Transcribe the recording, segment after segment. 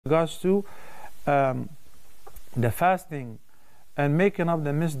regards to the fasting and making up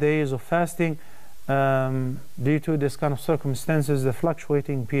the missed days of fasting due to this kind of circumstances, the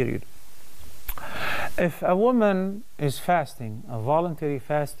fluctuating period. If a woman is fasting, a voluntary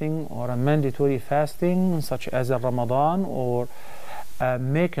fasting or a mandatory fasting, such as a Ramadan or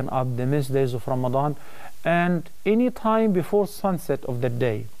making up the missed days of Ramadan, and any time before sunset of the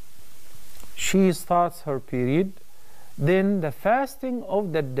day, she starts her period, then the fasting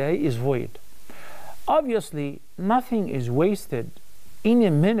of that day is void. Obviously, nothing is wasted. Any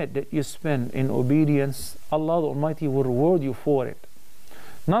minute that you spend in obedience, Allah the Almighty will reward you for it.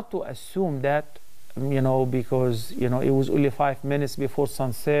 Not to assume that, because, it was only 5 minutes before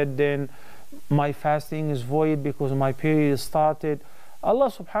sunset, then my fasting is void because my period started.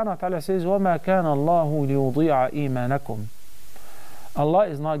 Allah subhanahu wa ta'ala says, وَمَا كَانَ اللَّهُ لِيُضِيعَ إِيمَانَكُمْ. Allah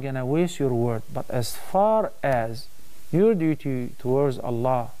is not going to waste your word. But as far as your duty towards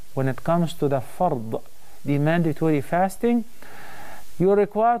Allah, when it comes to the fard, the mandatory fasting, you're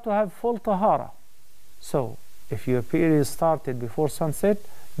required to have full tahara. So, if your period started before sunset,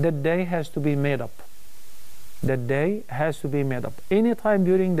 that day has to be made up. That day has to be made up. Anytime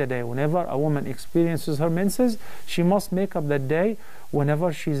during the day, whenever a woman experiences her menses, she must make up that day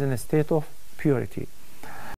whenever she's in a state of purity.